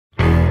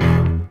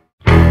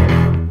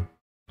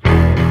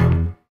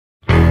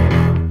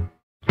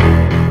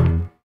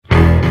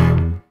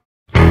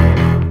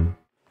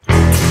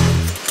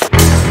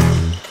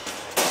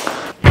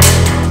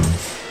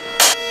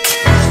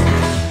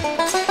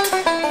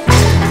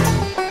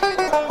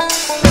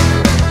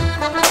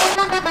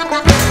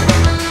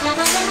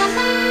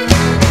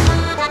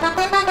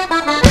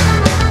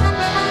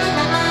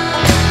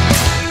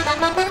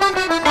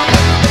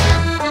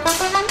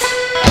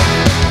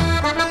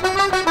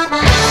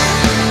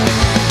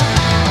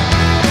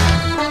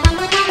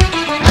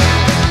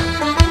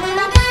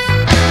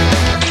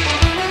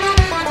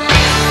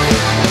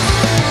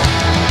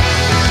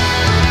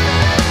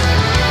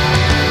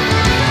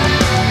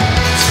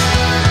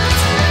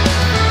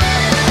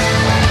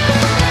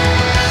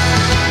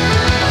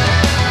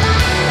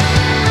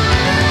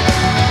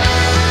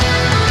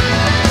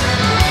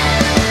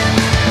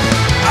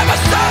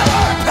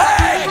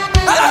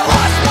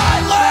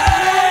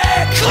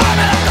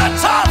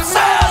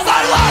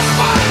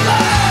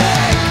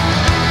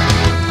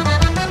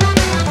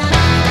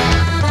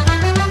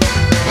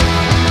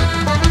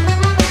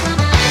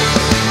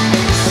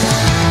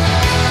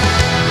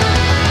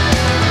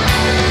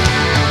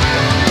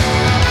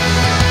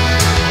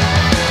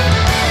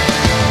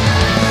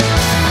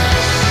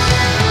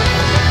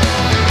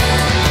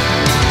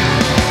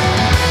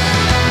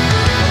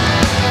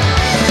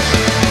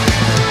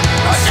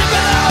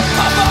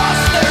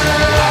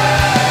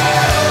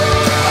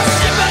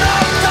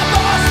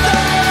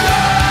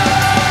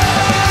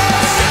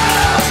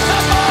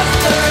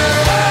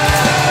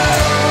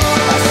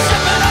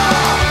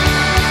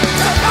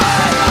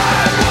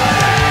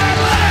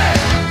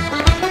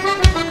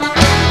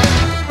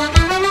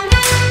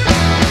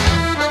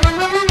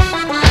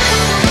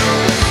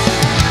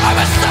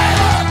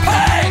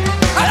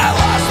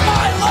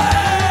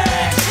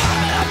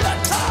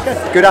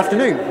Good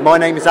afternoon, my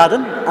name is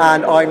Adam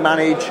and I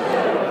manage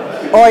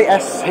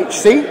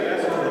ISHC,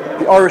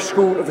 the Irish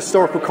School of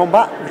Historical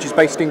Combat, which is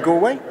based in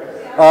Galway.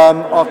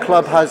 Our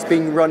club has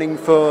been running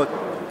for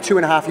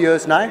 2.5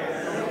 years now.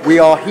 We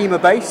are Hema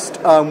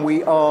based,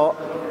 we are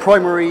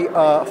primary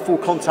full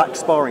contact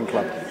sparring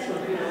club.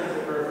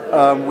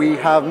 We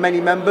have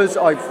many members.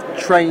 I've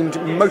trained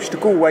most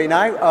of Galway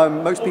now.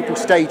 Most people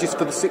stay just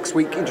for the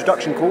 6-week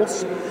introduction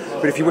course,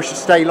 but if you wish to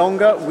stay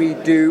longer, we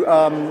do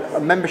a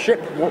membership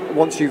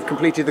once you've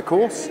completed the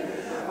course,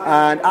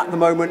 and at the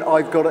moment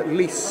I've got at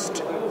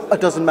least a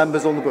dozen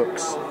members on the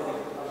books.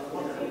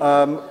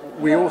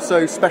 We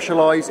also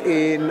specialise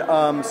in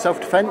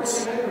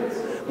self-defence,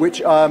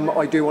 which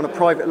I do on a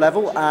private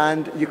level,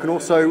 and you can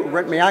also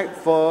rent me out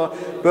for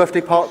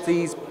birthday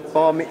parties,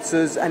 bar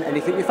mitzvahs and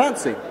anything you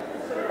fancy.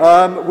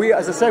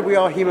 As I said, we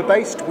are Hema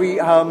based.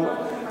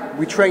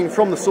 We train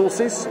from the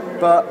sources,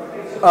 but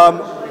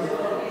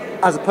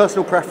as a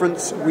personal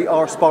preference, we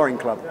are a sparring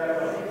club.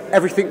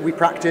 Everything we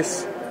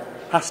practice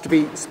has to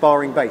be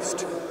sparring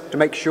based to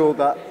make sure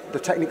that the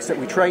techniques that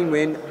we train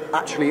in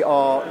actually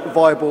are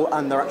viable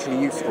and they're actually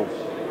useful.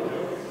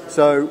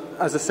 So,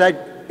 as I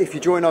said, if you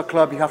join our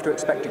club, you have to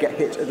expect to get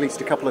hit at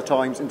least a couple of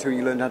times until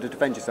you learn how to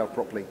defend yourself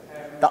properly.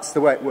 That's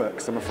the way it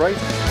works, I'm afraid.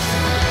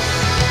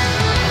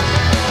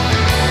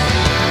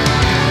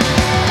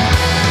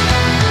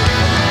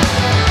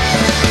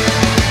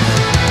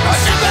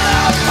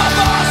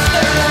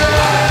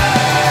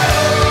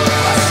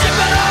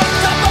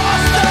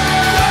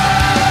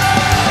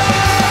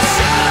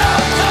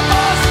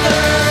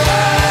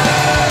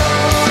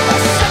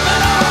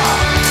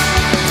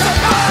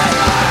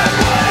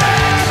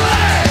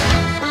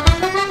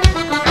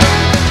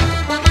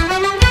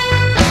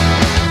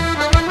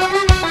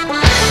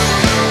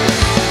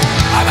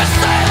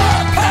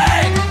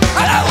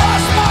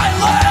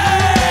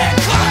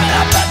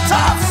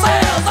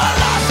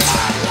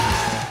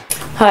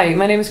 Hi,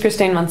 my name is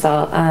Christine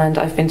Mansell and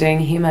I've been doing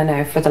Hema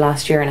now for the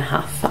last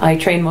 1.5 years. I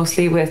train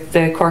mostly with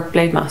the Cork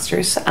Blade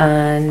Masters,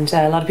 and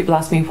a lot of people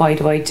ask me why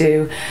do I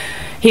do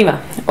Hema.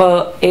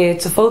 Well,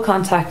 it's a full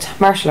contact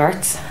martial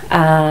arts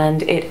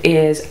and it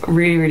is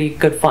really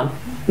good fun.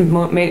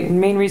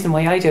 Main reason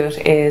why I do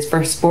it is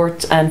for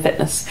sport and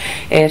fitness.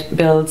 It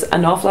builds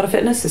an awful lot of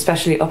fitness,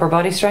 especially upper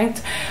body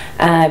strength,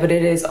 but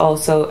it is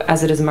also,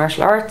 as it is a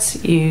martial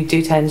arts, you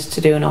do tend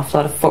to do an awful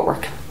lot of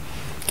footwork,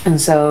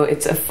 and so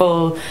it's a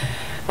full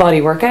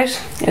body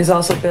workout. It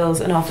also builds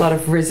an awful lot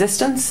of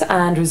resistance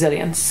and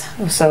resilience.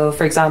 So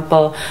for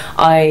example,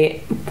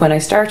 when I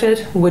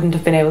started wouldn't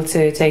have been able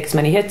to take as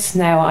many hits.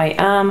 Now I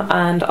am,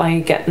 and I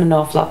get an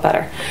awful lot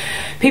better.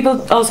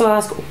 People also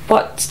ask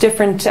what's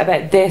different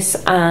about this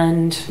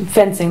and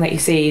fencing that you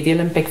see, the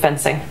Olympic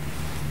fencing.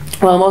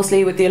 Well,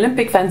 mostly with the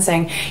Olympic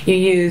fencing you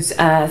use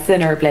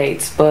thinner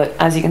blades, but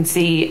as you can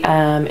see,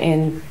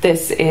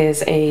 this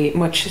is a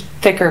much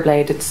thicker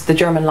blade. It's the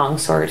German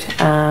longsword.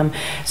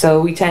 So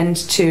we tend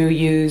to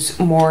use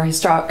more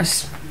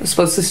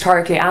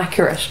historically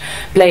accurate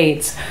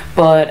blades,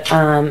 but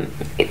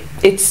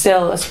it's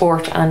still a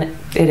sport and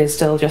it is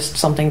still just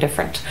something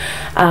different.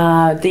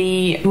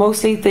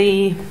 Mostly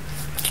the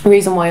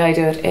reason why I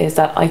do it is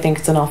that I think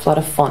it's an awful lot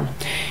of fun.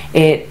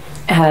 It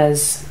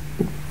has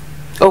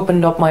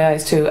opened up my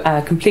eyes to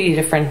a completely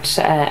different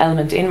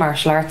element in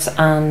martial arts,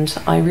 and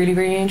I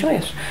really enjoy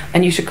it.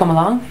 And you should come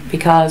along,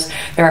 because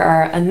there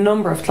are a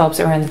number of clubs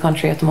around the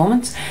country at the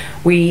moment.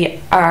 We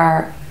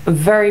are a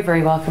very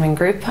welcoming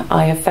group.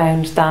 I have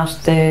found that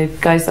the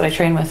guys that I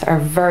train with are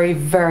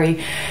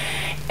very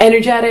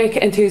energetic,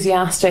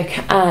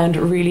 enthusiastic, and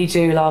really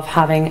do love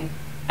having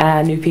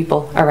new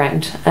people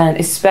around, and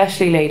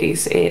especially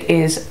ladies. It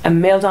is a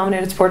male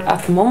dominated sport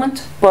at the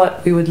moment,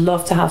 but we would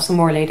love to have some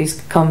more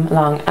ladies come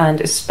along, and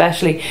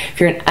especially if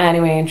you're in any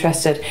way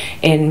interested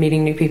in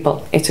meeting new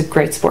people, it's a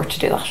great sport to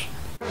do that.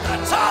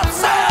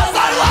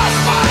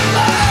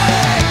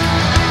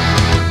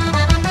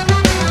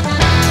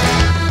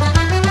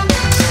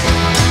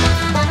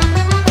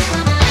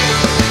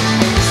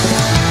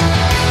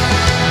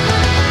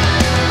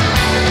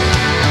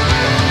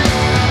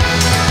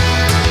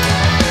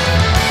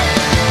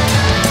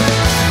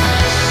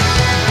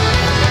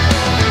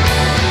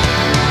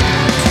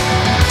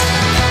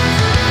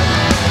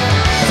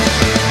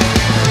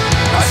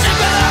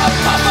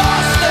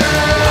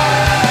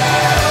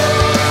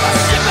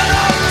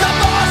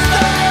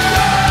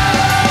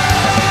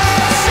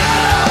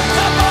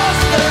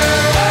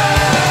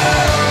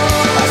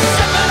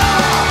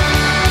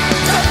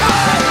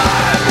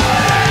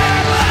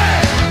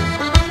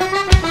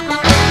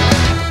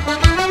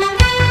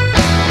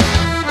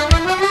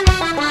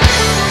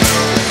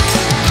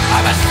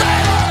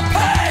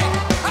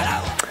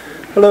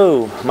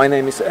 Hello, my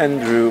name is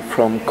Andrew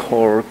from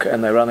Cork,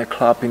 and I run a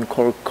club in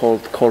Cork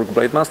called Cork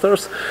Blade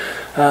Masters.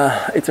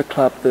 It's a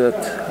club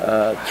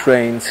that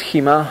trains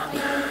Hema.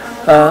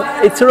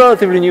 It's a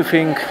relatively new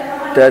thing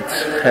that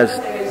has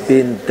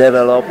been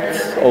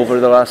developed over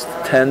the last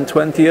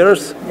 10-20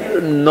 years.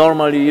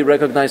 normally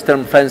recognize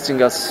term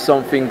fencing as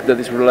something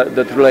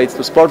that relates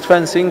to sport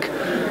fencing,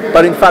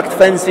 but in fact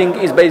fencing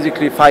is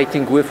basically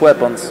fighting with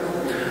weapons.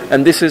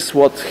 And this is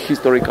what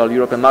historical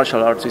European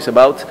martial arts is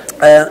about.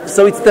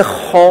 So it's the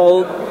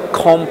whole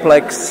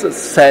complex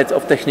set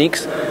of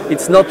techniques.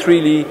 It's not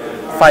really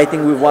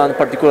fighting with one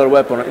particular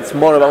weapon, it's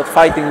more about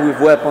fighting with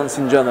weapons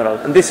in general.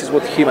 And this is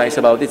what Hema is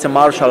about. It's a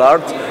martial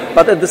art,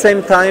 but at the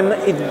same time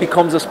it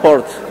becomes a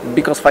sport,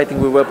 because fighting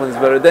with weapons is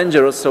very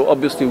dangerous, so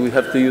obviously we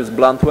have to use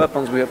blunt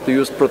weapons, we have to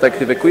use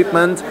protective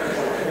equipment,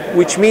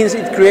 which means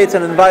it creates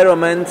an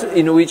environment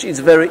in which it's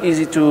very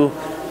easy to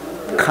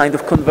kind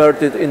of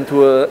convert it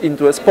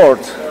into a sport.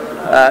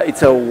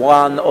 It's a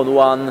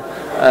one-on-one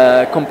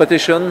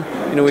competition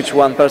in which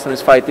one person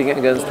is fighting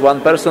against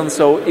one person.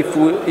 So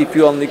if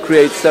you only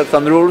create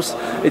certain rules,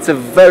 it's a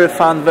very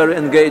fun, very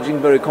engaging,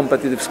 very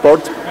competitive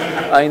sport.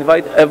 I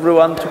invite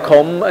everyone to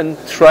come and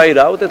try it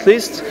out at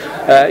least.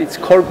 It's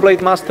Cork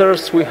Blade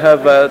Masters. We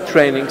have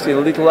trainings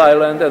in Little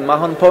Island and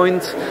Mahon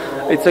Point.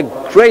 It's a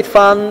great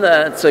fun,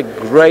 it's a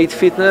great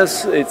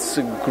fitness, it's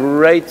a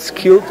great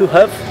skill to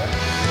have.